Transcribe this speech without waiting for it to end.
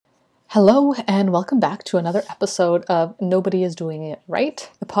Hello, and welcome back to another episode of Nobody is Doing It Right,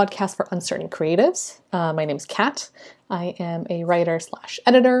 the podcast for uncertain creatives. My name is Kat. I am a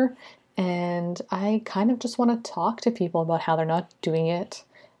writer/editor, and I kind of just want to talk to people about how they're not doing it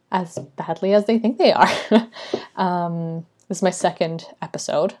as badly as they think they are. This is my second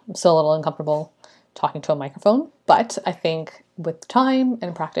episode. I'm still a little uncomfortable talking to a microphone, but I think with time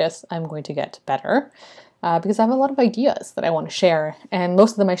and practice, I'm going to get better. Because I have a lot of ideas that I want to share, and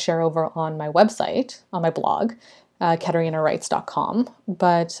most of them I share over on my website, on my blog, KatarinaWrites.com,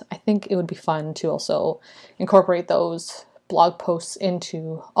 but I think it would be fun to also incorporate those blog posts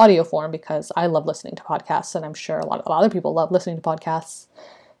into audio form because I love listening to podcasts, and I'm sure a lot of other people love listening to podcasts,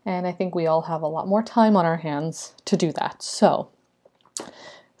 and I think we all have a lot more time on our hands to do that. So,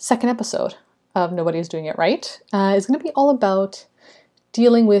 second episode of Nobody's Doing It Right is going to be all about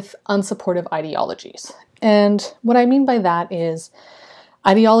dealing with unsupportive ideologies. And what I mean by that is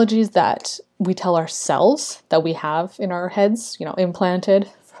ideologies that we tell ourselves that we have in our heads, implanted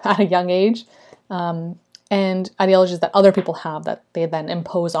at a young age, and ideologies that other people have that they then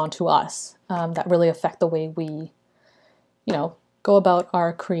impose onto us, that really affect the way we, go about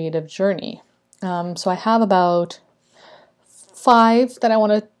our creative journey. So I have about 5 that I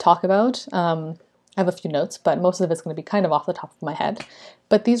want to talk about. I have a few notes, but most of it's going to be kind of off the top of my head.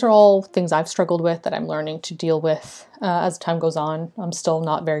 But these are all things I've struggled with that I'm learning to deal with as time goes on. I'm still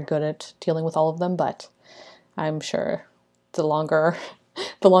not very good at dealing with all of them, but I'm sure the longer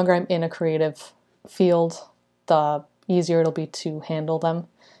I'm in a creative field, the easier it'll be to handle them,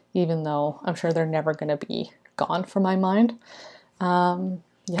 even though I'm sure they're never going to be gone from my mind.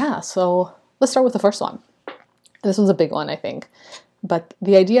 So let's start with the first one. This one's a big one, I think. But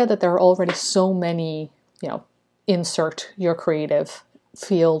the idea that there are already so many, insert your creative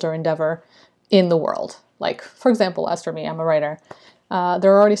field or endeavor in the world. Like, for example, as for me, I'm a writer.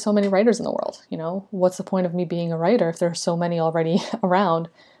 There are already so many writers in the world. What's the point of me being a writer if there are so many already around?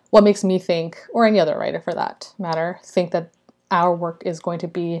 What makes me think, or any other writer for that matter, think that our work is going to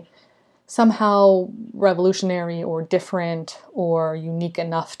be somehow revolutionary or different or unique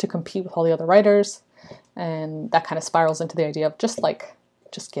enough to compete with all the other writers? And that kind of spirals into the idea of just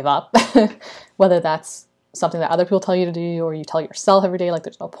give up, whether that's something that other people tell you to do or you tell yourself every day, like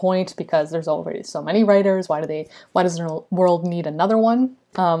there's no point because there's already so many writers. Why does the world need another one?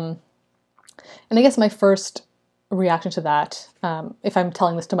 And I guess my first reaction to that, if I'm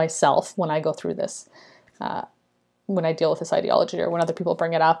telling this to myself when I go through this, when I deal with this ideology or when other people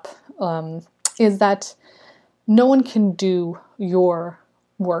bring it up, is that no one can do your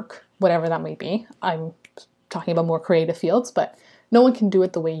work, whatever that may be. I'm talking about more creative fields, but no one can do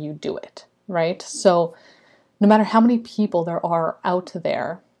it the way you do it, right? So no matter how many people there are out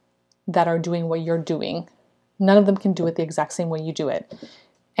there that are doing what you're doing, none of them can do it the exact same way you do it.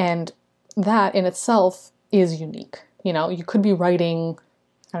 And that in itself is unique. You could be writing,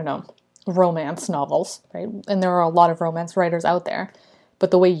 romance novels, right? And there are a lot of romance writers out there,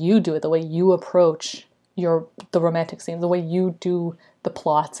 but the way you do it, the way you approach the romantic scenes, the way you do the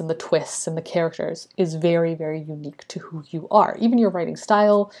plots and the twists and the characters is very, very unique to who you are. Even your writing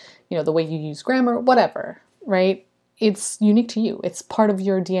style, the way you use grammar, whatever, right? It's unique to you. It's part of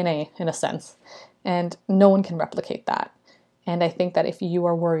your DNA in a sense, and no one can replicate that. And I think that if you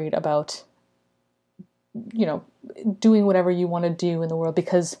are worried about, doing whatever you want to do in the world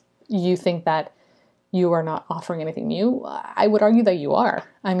because you think that you are not offering anything new, I would argue that you are.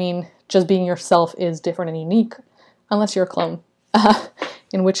 I mean, just being yourself is different and unique, unless you're a clone.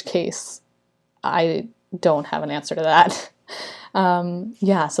 In which case, I don't have an answer to that.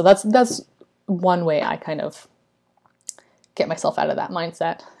 So that's one way I kind of get myself out of that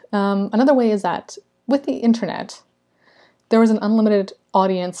mindset. Another way is that with the internet, there is an unlimited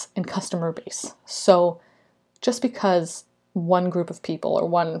audience and customer base. So just because one group of people or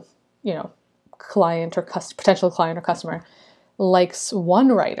one, client or potential client or customer likes one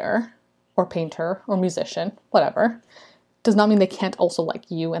writer or painter or musician, whatever, does not mean they can't also like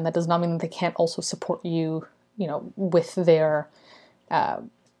you, and that does not mean that they can't also support you, with their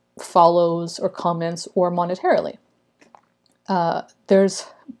follows or comments or monetarily. There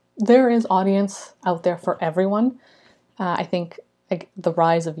is audience out there for everyone. I think the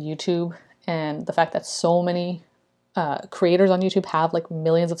rise of YouTube and the fact that so many creators on YouTube have like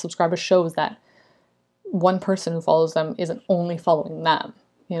millions of subscribers shows that one person who follows them isn't only following them.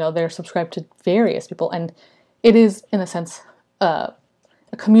 They're subscribed to various people, and it is, in a sense, a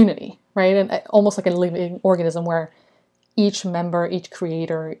community, right? And almost like a living organism where each member, each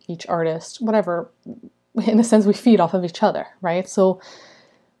creator, each artist, whatever, in a sense, we feed off of each other, right? So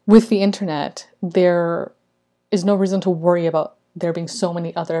with the internet, there is no reason to worry about there being so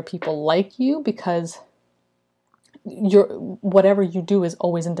many other people like you, because whatever you do is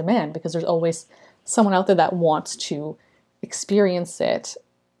always in demand, because there's always someone out there that wants to experience it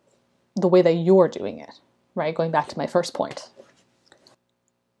the way that you're doing it, right? Going back to my first point.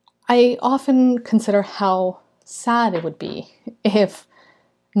 I often consider how sad it would be if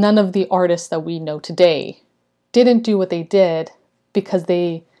none of the artists that we know today didn't do what they did because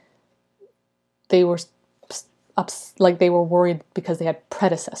they were they were worried because they had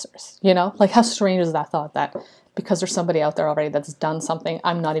predecessors, you know? Like, how strange is that thought, that because there's somebody out there already that's done something,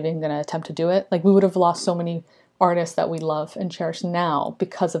 I'm not even going to attempt to do it? Like, we would have lost so many artists that we love and cherish now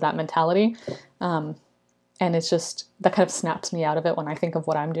because of that mentality. And it's just, that kind of snaps me out of it when I think of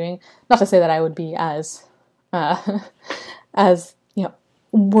what I'm doing. Not to say that I would be as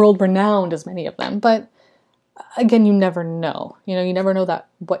world renowned as many of them, but again, you never know. You never know that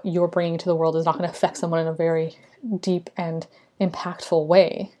what you're bringing to the world is not going to affect someone in a very deep and impactful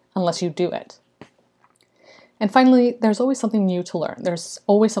way unless you do it. And finally, there's always something new to learn. There's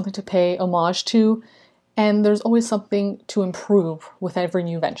always something to pay homage to, and there's always something to improve with every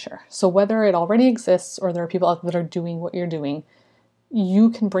new venture. So whether it already exists or there are people out there that are doing what you're doing, you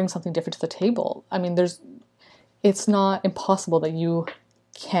can bring something different to the table. I mean, it's not impossible that you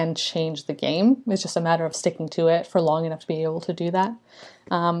can change the game. It's just a matter of sticking to it for long enough to be able to do that.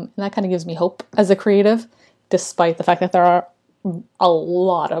 And that kind of gives me hope as a creative, despite the fact that there are a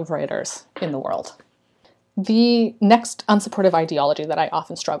lot of writers in the world. The next unsupportive ideology that I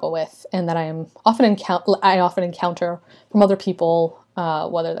often struggle with, and that I often encounter from other people,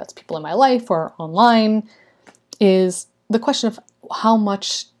 whether that's people in my life or online, is the question of how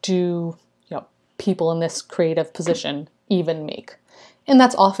much do people in this creative position even make? And that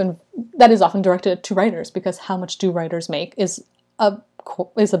is often directed to writers, because how much do writers make is a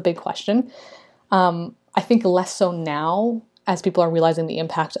big question. I think less so now, as people are realizing the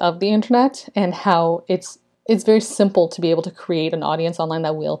impact of the internet and how it's very simple to be able to create an audience online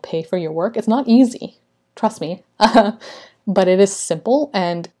that will pay for your work. It's not easy, trust me, but it is simple,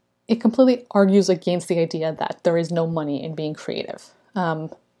 and it completely argues against the idea that there is no money in being creative,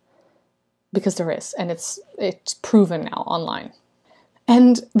 because there is, and it's proven now online.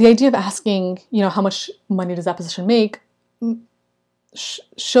 And the idea of asking, how much money does that position make,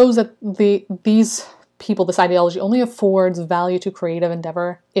 shows that these people, this ideology, only affords value to creative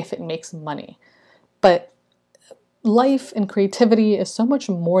endeavor if it makes money. But life and creativity is so much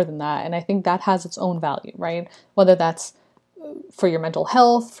more than that, and I think that has its own value, right? Whether that's for your mental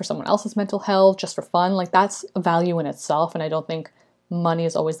health, for someone else's mental health, just for fun, like, that's a value in itself, and I don't think money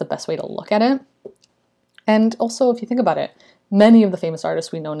is always the best way to look at it. And also, if you think about it, many of the famous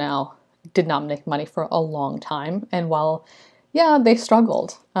artists we know now did not make money for a long time, and while, they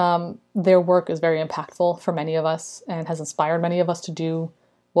struggled, their work is very impactful for many of us and has inspired many of us to do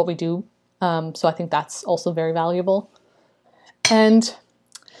what we do. So I think that's also very valuable. And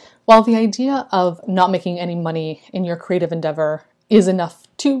while the idea of not making any money in your creative endeavor is enough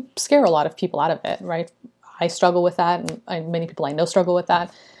to scare a lot of people out of it, right? I struggle with that, and many people I know struggle with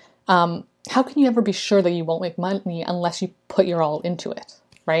that. How can you ever be sure that you won't make money unless you put your all into it,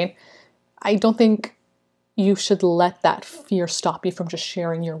 right? I don't think you should let that fear stop you from just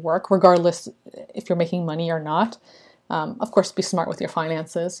sharing your work, regardless if you're making money or not. Of course, be smart with your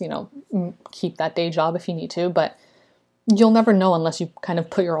finances, keep that day job if you need to, but you'll never know unless you kind of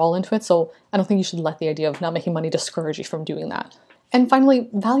put your all into it. So I don't think you should let the idea of not making money discourage you from doing that. And finally,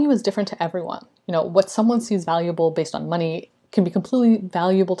 value is different to everyone. What someone sees valuable based on money can be completely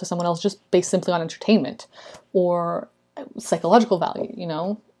valuable to someone else just based simply on entertainment or psychological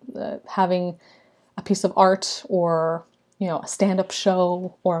value, having a piece of art or, a stand-up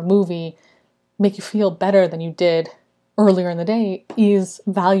show or a movie make you feel better than you did earlier in the day is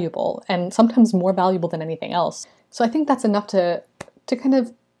valuable, and sometimes more valuable than anything else. So I think that's enough to kind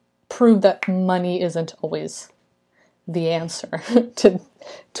of prove that money isn't always the answer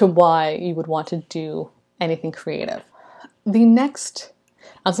to why you would want to do anything creative. The next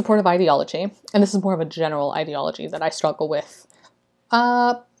unsupportive ideology, and this is more of a general ideology that I struggle with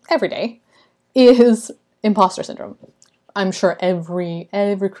every day, is imposter syndrome. I'm sure every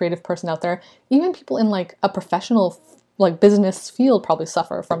creative person out there, even people in like a professional business field, probably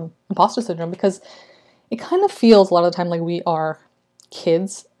suffer from imposter syndrome, because it kind of feels a lot of the time like we are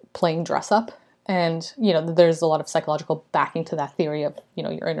kids playing dress up. And, there's a lot of psychological backing to that theory of,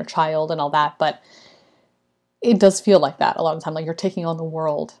 your inner child and all that. But it does feel like that a lot of the time, like you're taking on the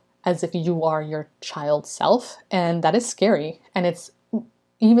world as if you are your child self. And that is scary. And it's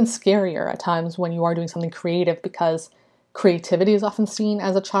even scarier at times when you are doing something creative, because creativity is often seen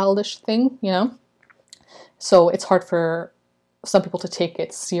as a childish thing, So it's hard for some people to take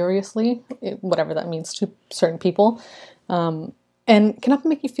it seriously, whatever that means to certain people, and can often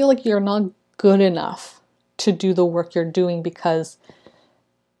make you feel like you're not good enough to do the work you're doing because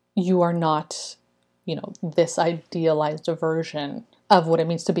you are not, this idealized version of what it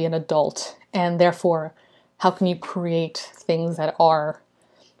means to be an adult. And therefore, how can you create things that are,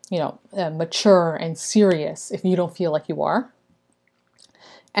 mature and serious if you don't feel like you are?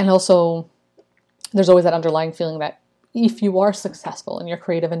 And also, there's always that underlying feeling that if you are successful in your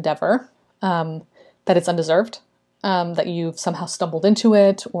creative endeavor, that it's undeserved, that you've somehow stumbled into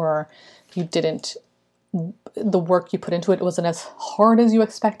it, or you didn't, the work you put into it wasn't as hard as you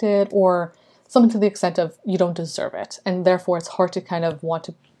expected, or something to the extent of you don't deserve it. And therefore it's hard to kind of want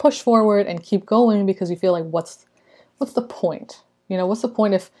to push forward and keep going because you feel like, what's the point? What's the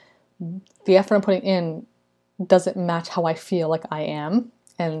point if the effort I'm putting in doesn't match how I feel like I am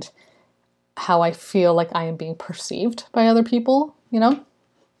and how I feel like I am being perceived by other people,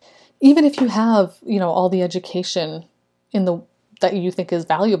 Even if you have, all the education that you think is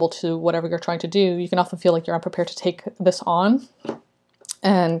valuable to whatever you're trying to do, you can often feel like you're unprepared to take this on.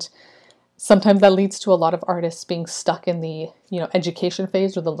 And sometimes that leads to a lot of artists being stuck in the, education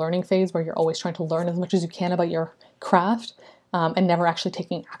phase or the learning phase where you're always trying to learn as much as you can about your craft, and never actually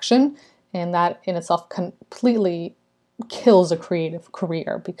taking action. And that in itself completely kills a creative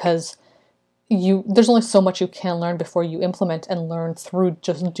career because there's only so much you can learn before you implement and learn through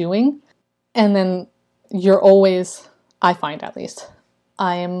just doing. And then you're always, I find at least,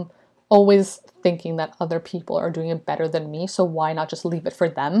 I am always thinking that other people are doing it better than me, so why not just leave it for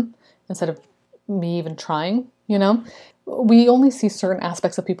them instead of me even trying, We only see certain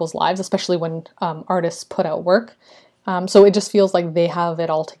aspects of people's lives, especially when artists put out work. So it just feels like they have it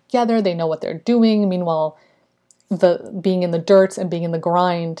all together, they know what they're doing. Meanwhile, the being in the dirt and being in the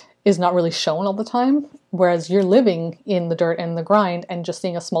grind is not really shown all the time, whereas you're living in the dirt and the grind and just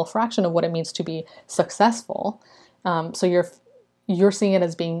seeing a small fraction of what it means to be successful. So you're seeing it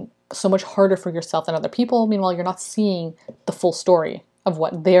as being so much harder for yourself than other people. Meanwhile, you're not seeing the full story of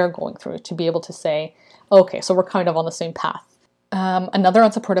what they're going through to be able to say, okay, so we're kind of on the same path. Another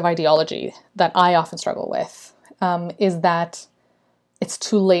unsupportive ideology that I often struggle with is that it's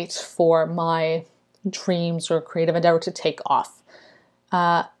too late for my dreams or creative endeavor to take off.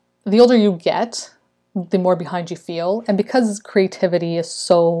 The older you get, the more behind you feel. And because creativity is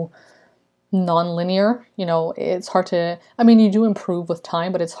so non-linear, it's hard to, you do improve with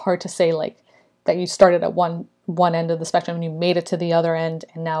time, but it's hard to say like that you started at one end of the spectrum and you made it to the other end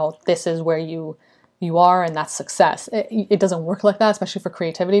and now this is where you are and that's success. It doesn't work like that, especially for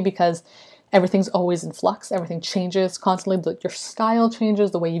creativity, because everything's always in flux. Everything changes constantly. Your style changes,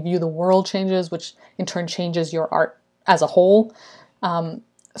 the way you view the world changes, which in turn changes your art as a whole.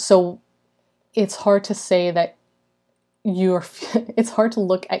 So it's hard to say that it's hard to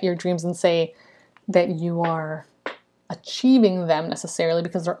look at your dreams and say that you are achieving them necessarily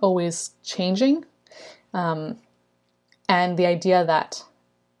because they're always changing. And the idea that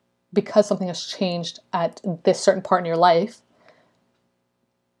because something has changed at this certain part in your life,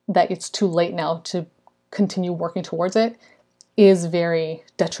 that it's too late now to continue working towards it is very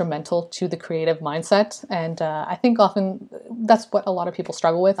detrimental to the creative mindset. And I think often that's what a lot of people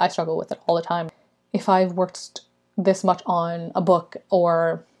struggle with. I struggle with it all the time. If I've worked this much on a book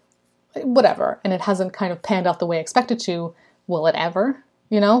or whatever, and it hasn't kind of panned out the way I expected to, will it ever?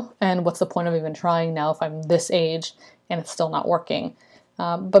 And what's the point of even trying now if I'm this age and it's still not working?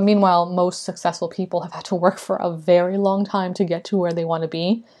 But meanwhile, most successful people have had to work for a very long time to get to where they want to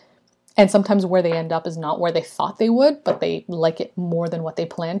be. And sometimes where they end up is not where they thought they would, but they like it more than what they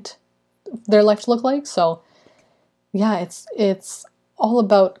planned their life to look like. So yeah, it's all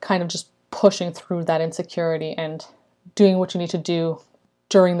about kind of just pushing through that insecurity and doing what you need to do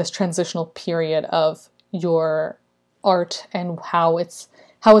during this transitional period of your art and how it's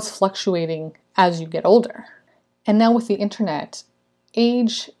fluctuating as you get older. And now with the internet,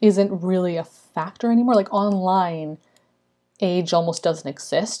 age isn't really a factor anymore. Like online, age almost doesn't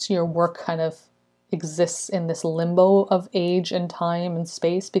exist. Your work kind of exists in this limbo of age and time and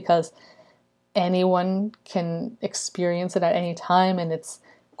space because anyone can experience it at any time and it's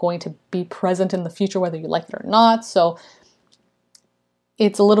going to be present in the future whether you like it or not. So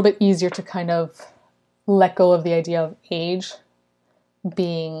it's a little bit easier to kind of let go of the idea of age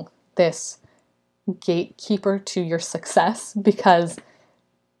being this gatekeeper to your success, because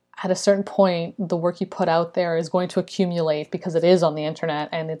at a certain point, the work you put out there is going to accumulate because it is on the internet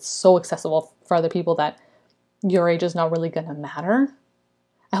and it's so accessible for other people that your age is not really going to matter.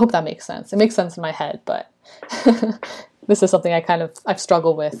 I hope that makes sense. It makes sense in my head, but this is something I've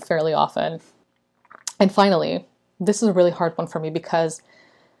struggled with fairly often. And finally, this is a really hard one for me because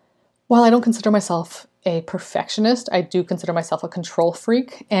while I don't consider myself a perfectionist, I do consider myself a control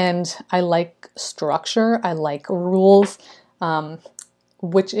freak, and I like structure, I like rules,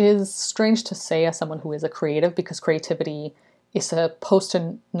 which is strange to say as someone who is a creative, because creativity is supposed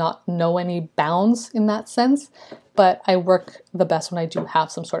to not know any bounds in that sense. But I work the best when I do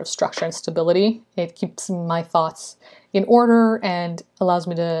have some sort of structure and stability. It keeps my thoughts in order and allows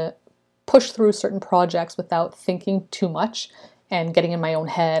me to push through certain projects without thinking too much and getting in my own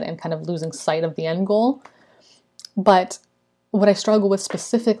head and kind of losing sight of the end goal. But what I struggle with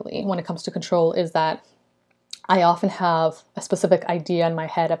specifically when it comes to control is that I often have a specific idea in my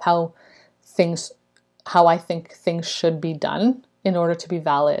head of how I think things should be done in order to be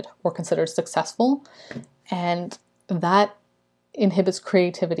valid or considered successful. And that inhibits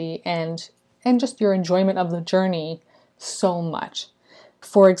creativity and just your enjoyment of the journey so much.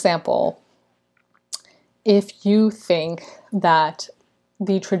 For example, if you think that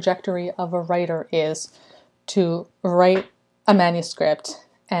the trajectory of a writer is to write a manuscript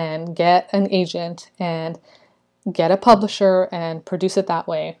and get an agent and get a publisher and produce it that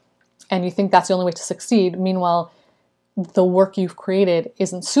way, and you think that's the only way to succeed, meanwhile, the work you've created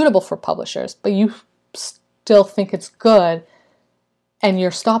isn't suitable for publishers, but you still think it's good, and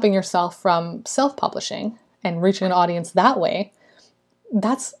you're stopping yourself from self-publishing and reaching an audience that way,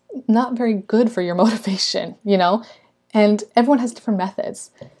 that's not very good for your motivation, you know? And everyone has different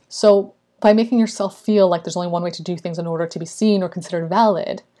methods. So by making yourself feel like there's only one way to do things in order to be seen or considered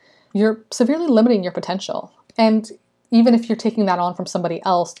valid, you're severely limiting your potential. And even if you're taking that on from somebody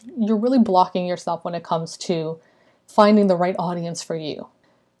else, you're really blocking yourself when it comes to finding the right audience for you.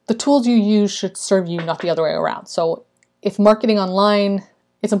 The tools you use should serve you, not the other way around. So if marketing online,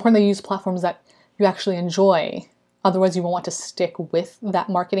 it's important that you use platforms that you actually enjoy. Otherwise, you won't want to stick with that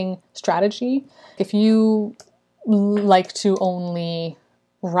marketing strategy. If you like to only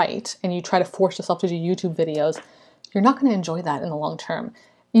write and you try to force yourself to do YouTube videos, you're not going to enjoy that in the long term.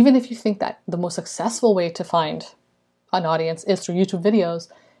 Even if you think that the most successful way to find an audience is through YouTube videos,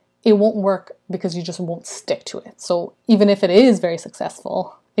 it won't work because you just won't stick to it. So even if it is very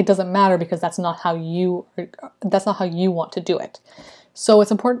successful, it doesn't matter because that's not how you want to do it. So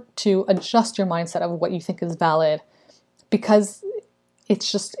it's important to adjust your mindset of what you think is valid, because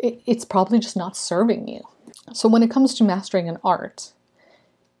it's probably just not serving you. So when it comes to mastering an art,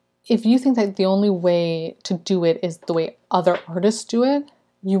 if you think that the only way to do it is the way other artists do it,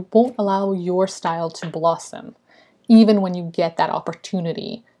 you won't allow your style to blossom, even when you get that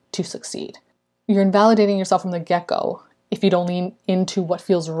opportunity to succeed. You're invalidating yourself from the get-go if you don't lean into what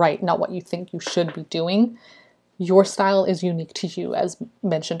feels right, not what you think you should be doing. Your style is unique to you, as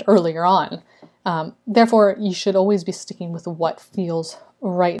mentioned earlier on. Therefore, you should always be sticking with what feels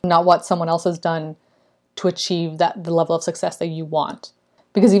right, not what someone else has done to achieve the level of success that you want.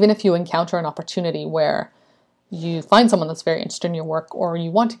 Because even if you encounter an opportunity where you find someone that's very interested in your work, or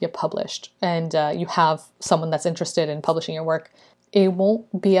you want to get published, and you have someone that's interested in publishing your work, it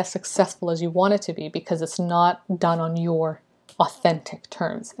won't be as successful as you want it to be because it's not done on your authentic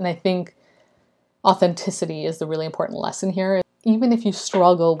terms. And I think authenticity is the really important lesson here. Even if you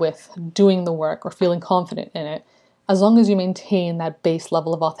struggle with doing the work or feeling confident in it, as long as you maintain that base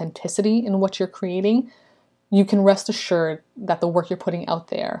level of authenticity in what you're creating, you can rest assured that the work you're putting out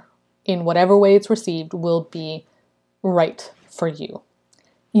there, in whatever way it's received, will be right for you.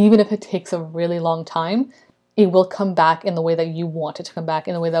 Even if it takes a really long time, it will come back in the way that you want it to come back,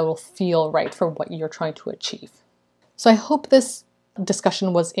 in the way that will feel right for what you're trying to achieve. So I hope this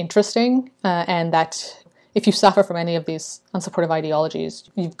discussion was interesting, and that if you suffer from any of these unsupportive ideologies,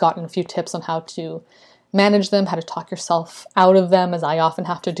 you've gotten a few tips on how to manage them, how to talk yourself out of them, as I often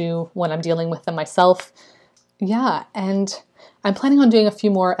have to do when I'm dealing with them myself. Yeah, and I'm planning on doing a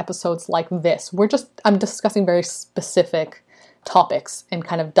few more episodes like this. I'm discussing very specific topics and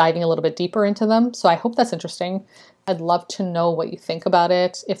kind of diving a little bit deeper into them. So I hope that's interesting. I'd love to know what you think about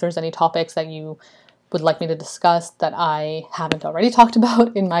it. If there's any topics that you would like me to discuss that I haven't already talked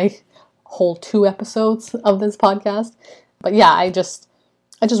about in my whole 2 episodes of this podcast. But yeah, I just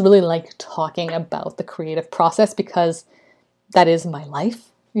really like talking about the creative process because that is my life.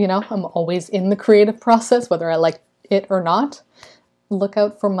 You know, I'm always in the creative process, whether I like it or not. Look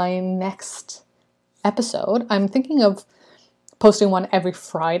out for my next episode. I'm thinking of posting one every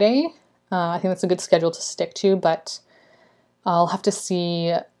Friday. I think that's a good schedule to stick to, but I'll have to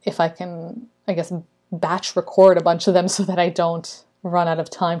see if I can, I guess, batch record a bunch of them so that I don't run out of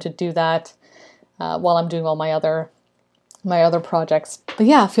time to do that while I'm doing all my other projects. But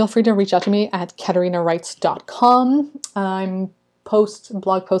yeah, feel free to reach out to me at katarinawrites.com. I'm post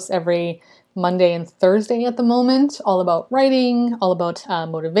blog posts every Monday and Thursday at the moment, all about writing, all about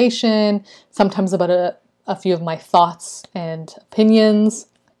motivation, sometimes about a few of my thoughts and opinions.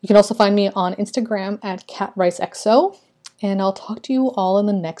 You can also find me on Instagram at CatRiceXO, and I'll talk to you all in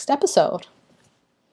the next episode.